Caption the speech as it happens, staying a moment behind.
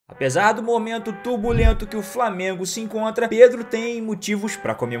Apesar do momento turbulento que o Flamengo se encontra, Pedro tem motivos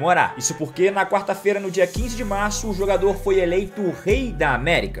para comemorar. Isso porque na quarta-feira, no dia 15 de março, o jogador foi eleito o Rei da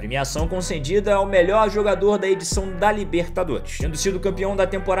América, premiação concedida ao melhor jogador da edição da Libertadores. Tendo sido campeão da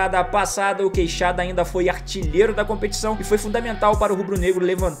temporada passada, o queixada ainda foi artilheiro da competição e foi fundamental para o rubro-negro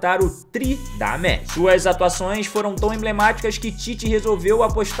levantar o tri da América. Suas atuações foram tão emblemáticas que Tite resolveu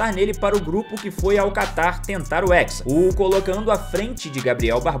apostar nele para o grupo que foi ao Catar tentar o Hexa, o colocando à frente de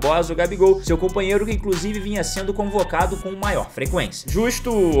Gabriel Barbosa, o Gabigol, seu companheiro que inclusive vinha sendo convocado com maior frequência.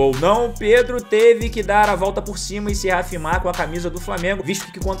 Justo ou não, Pedro teve que dar a volta por cima e se reafirmar com a camisa do Flamengo,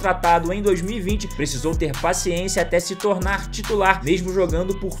 visto que contratado em 2020 precisou ter paciência até se tornar titular, mesmo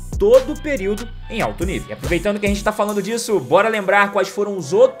jogando por todo o período em alto nível. E aproveitando que a gente tá falando disso, bora lembrar quais foram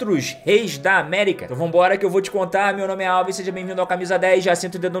os outros Reis da América? Então vambora que eu vou te contar. Meu nome é Alves, seja bem-vindo ao Camisa 10, já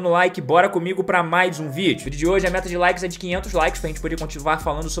senta o dedo no like, bora comigo pra mais um vídeo. O vídeo de hoje, a meta de likes é de 500 likes pra gente poder continuar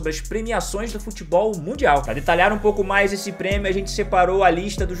falando sobre as premiações do futebol mundial. Para detalhar um pouco mais esse prêmio, a gente separou a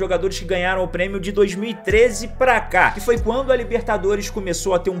lista dos jogadores que ganharam o prêmio de 2013 pra cá, que foi quando a Libertadores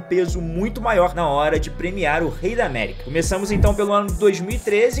começou a ter um peso muito maior na hora de premiar o Rei da América. Começamos então pelo ano de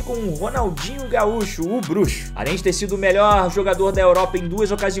 2013 com o Ronaldinho Gaúcho, o Bruxo. Além de ter sido o melhor jogador da Europa em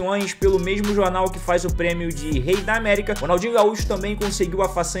 2 ocasiões pelo mesmo jornal que faz o prêmio de Rei da América, Ronaldinho Gaúcho também conseguiu a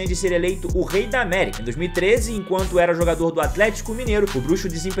façanha de ser eleito o Rei da América. Em 2013, enquanto era jogador do Atlético Mineiro, o Bruxo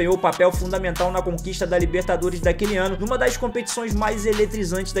desempenhou papel fundamental na conquista da Libertadores daquele ano, numa das competições mais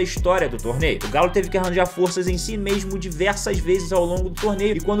eletrizantes da história do torneio. O Galo teve que arranjar forças em si mesmo diversas vezes ao longo do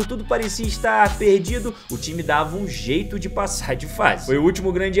torneio, e quando tudo parecia estar perdido, o time dava um jeito de passar de fase. Foi o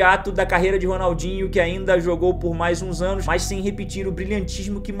último grande ato da carreira de Ronaldinho, que ainda jogou por mais uns anos, mas sem repetir o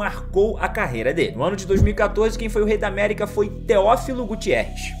brilhantismo que marcou a carreira dele. No ano de 2014, quem foi o Rei da América foi Teófilo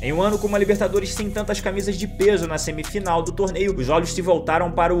Gutierrez. Em um ano com uma Libertadores sem tantas camisas de peso na semifinal do torneio, os olhos se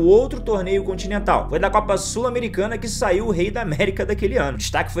voltaram para o outro torneio continental. Foi da Copa Sul-Americana que saiu o Rei da América daquele ano. O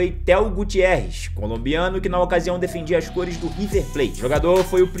destaque foi Theo Gutierrez, colombiano, que na ocasião defendia as cores do River Plate. O jogador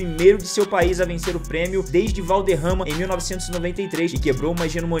foi o primeiro de seu país a vencer o prêmio desde Valderrama em 1993 e quebrou uma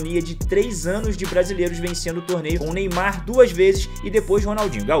hegemonia de 3 anos de brasileiros vencendo o torneio, com Neymar 2 vezes e depois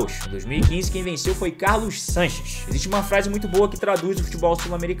Ronaldinho Gaúcho. Em 2015, quem venceu foi Carlos Sanches. Existe uma frase muito boa que traduz o futebol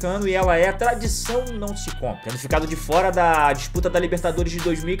sul-americano e ela é: tradição não se compra. Tendo ficado de fora da disputa da Libertadores de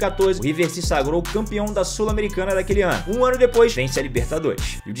 2014, o River se sagrou campeão da Sul-Americana daquele ano. Um ano depois, vence a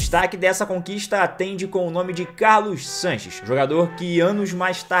Libertadores. E o destaque dessa conquista atende com o nome de Carlos Sanches, jogador que anos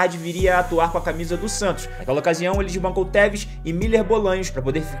mais tarde viria a atuar com a camisa do Santos. Naquela ocasião, ele desbancou Tevez e Miller Bolanhos para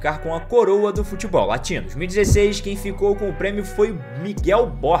poder ficar com a coroa do futebol latino. Em 2016, quem ficou com o prêmio foi Miguel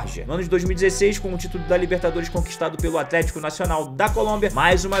Borja. No ano de 2016, com o título da Libertadores conquistado pelo Atlético Nacional da Colômbia,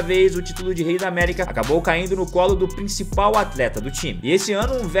 mais uma vez o título de Rei da América acabou caindo no colo do principal atleta do time. E esse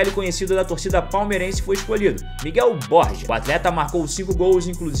ano, um velho conhecido da torcida palmeirense foi escolhido, Miguel Borja. O atleta marcou 5 gols,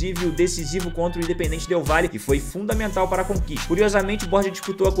 inclusive o decisivo contra o Independente Del Valle, que foi fundamental para a conquista. Curiosamente, Borja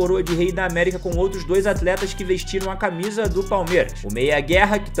disputou a coroa de Rei da América com outros 2 atletas que vestiram a camisa do Palmeiras: o Meia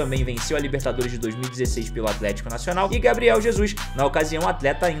Guerra, que também venceu a Libertadores de 2016 pelo Atlético Nacional, e Gabriel Jesus, na ocasião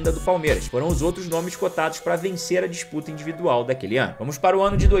atleta ainda do Palmeiras. Foram os outros nomes cotados para vencer a disputa individual daquele ano. Vamos para o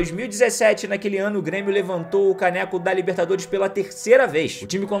ano de 2017. Naquele ano, o Grêmio levantou o caneco da Libertadores pela 3ª vez. O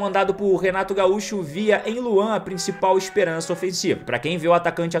time comandado por Renato Gaúcho via em Luan a principal esperança ofensiva. Para quem vê o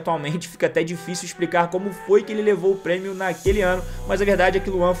atacante atualmente, fica até difícil explicar como foi que ele levou o prêmio naquele ano, mas a verdade é que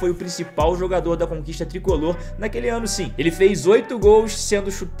Luan foi o principal jogador da conquista tricolor naquele ano, sim. Ele fez 8 gols,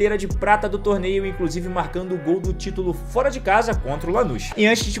 sendo chuteira de prata do torneio, inclusive marcando o gol do título fora de casa contra o Lanús. E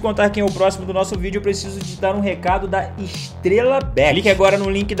antes de te contar quem é o próximo do nosso vídeo, eu preciso te dar um recado da Estrela Bet. Clique agora no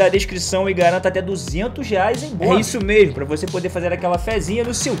link da descrição e garanta até R$200 em bônus. É isso mesmo, para você poder fazer aquela fezinha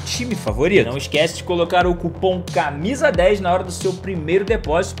no seu time favorito. Não esquece de colocar o cupom CAMISA10 na hora do seu primeiro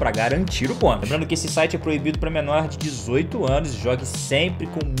depósito para garantir o bônus. Lembrando que esse site é proibido para menor de 18 anos e jogue sempre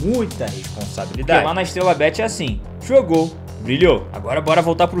com muita responsabilidade. Porque lá na Estrela Bet é assim: jogou, brilhou. Agora bora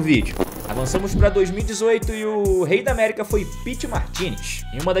voltar pro vídeo. Avançamos para 2018 e o Rei da América foi Pity Martinez,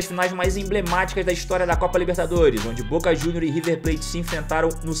 em uma das finais mais emblemáticas da história da Copa Libertadores, onde Boca Juniors e River Plate se enfrentaram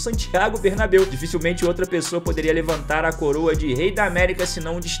no Santiago Bernabéu. Dificilmente outra pessoa poderia levantar a coroa de Rei da América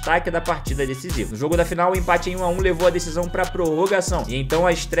senão o destaque da partida decisiva. No jogo da final, o empate em 1 a 1 levou a decisão para prorrogação, e então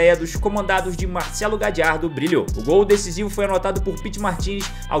a estreia dos comandados de Marcelo Gadiardo brilhou. O gol decisivo foi anotado por Pity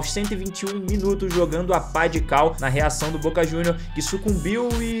Martinez aos 121 minutos, jogando a pá de cal na reação do Boca Juniors, que sucumbiu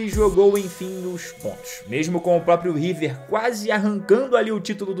e jogou enfim os pontos. Mesmo com o próprio River quase arrancando ali o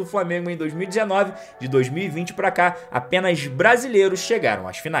título do Flamengo em 2019, de 2020 para cá, apenas brasileiros chegaram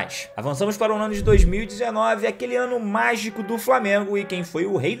às finais. Avançamos para o ano de 2019, aquele ano mágico do Flamengo, e quem foi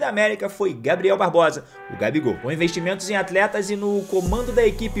o Rei da América foi Gabriel Barbosa, o Gabigol. Com investimentos em atletas e no comando da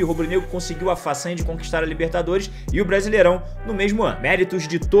equipe, o rubro-negro conseguiu a façanha de conquistar a Libertadores e o Brasileirão no mesmo ano. Méritos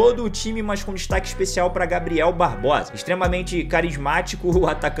de todo o time, mas com destaque especial para Gabriel Barbosa. Extremamente carismático, o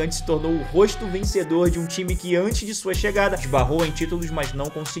atacante se tornou o rosto vencedor de um time que antes de sua chegada esbarrou em títulos, mas não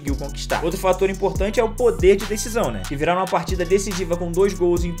conseguiu conquistar. Outro fator importante é o poder de decisão, né? Que virar uma partida decisiva com 2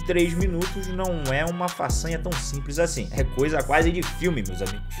 gols em 3 minutos não é uma façanha tão simples assim. É coisa quase de filme, meus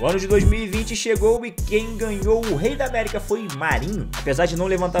amigos. O ano de 2020 chegou e quem ganhou o Rei da América foi Marinho. Apesar de não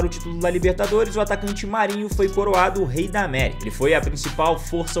levantar o título da Libertadores, o atacante Marinho foi coroado o Rei da América. Ele foi a principal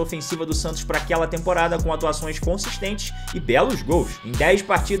força ofensiva do Santos para aquela temporada, com atuações consistentes e belos gols. Em 10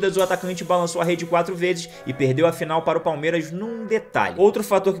 partidas, o atacante balançou a rede 4 vezes e perdeu a final para o Palmeiras num detalhe. Outro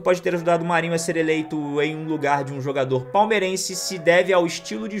fator que pode ter ajudado o Marinho a ser eleito em um lugar de um jogador palmeirense se deve ao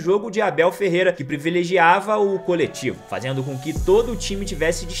estilo de jogo de Abel Ferreira, que privilegiava o coletivo, fazendo com que todo o time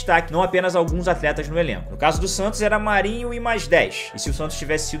tivesse destaque, não apenas alguns atletas no elenco. No caso do Santos, era Marinho e mais 10. E se o Santos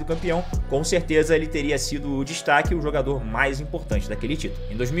tivesse sido campeão, com certeza ele teria sido o destaque e o jogador mais importante daquele título.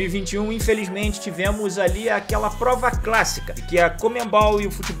 Em 2021, infelizmente, tivemos ali aquela prova clássica de que a Conmebol e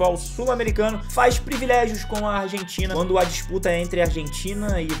o futebol sul-americano faz privilégios com a Argentina quando a disputa é entre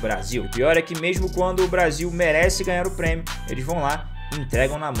Argentina e Brasil. O pior é que mesmo quando o Brasil merece ganhar o prêmio, eles vão lá e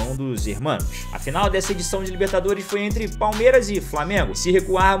entregam na mão dos irmãos. A final dessa edição de Libertadores foi entre Palmeiras e Flamengo. Se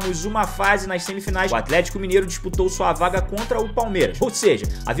recuarmos uma fase nas semifinais, o Atlético Mineiro disputou sua vaga contra o Palmeiras. Ou seja,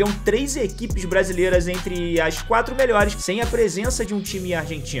 haviam 3 equipes brasileiras entre as 4 melhores, sem a presença de um time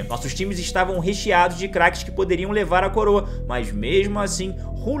argentino. Nossos times estavam recheados de craques que poderiam levar a coroa, mas mesmo assim,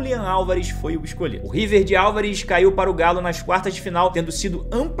 Julián Álvares foi o escolhido. O River de Álvares caiu para o Galo nas quartas de final, tendo sido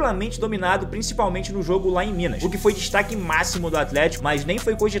amplamente dominado, principalmente no jogo lá em Minas, o que foi destaque máximo do Atlético, mas nem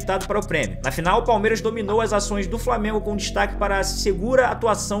foi cogitado para o prêmio. Na final, o Palmeiras dominou as ações do Flamengo, com destaque para a segura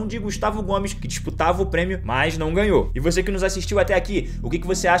atuação de Gustavo Gomes, que disputava o prêmio, mas não ganhou. E você que nos assistiu até aqui, o que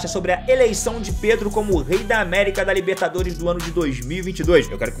você acha sobre a eleição de Pedro como o Rei da América da Libertadores do ano de 2022?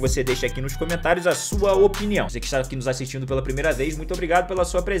 Eu quero que você deixe aqui nos comentários a sua opinião. Você que está aqui nos assistindo pela primeira vez, muito obrigado pela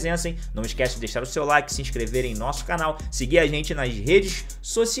sua presença, hein? Não esquece de deixar o seu like, se inscrever em nosso canal, seguir a gente nas redes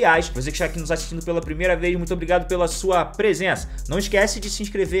sociais. Você que está aqui nos assistindo pela primeira vez, muito obrigado pela sua presença. Não esquece de se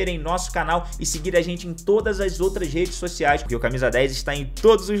inscrever em nosso canal e seguir a gente em todas as outras redes sociais, porque o Camisa 10 está em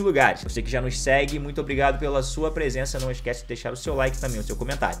todos os lugares. Você que já nos segue, muito obrigado pela sua presença. Não esquece de deixar o seu like também, o seu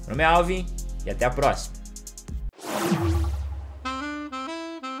comentário. Meu nome é Alvin e até a próxima.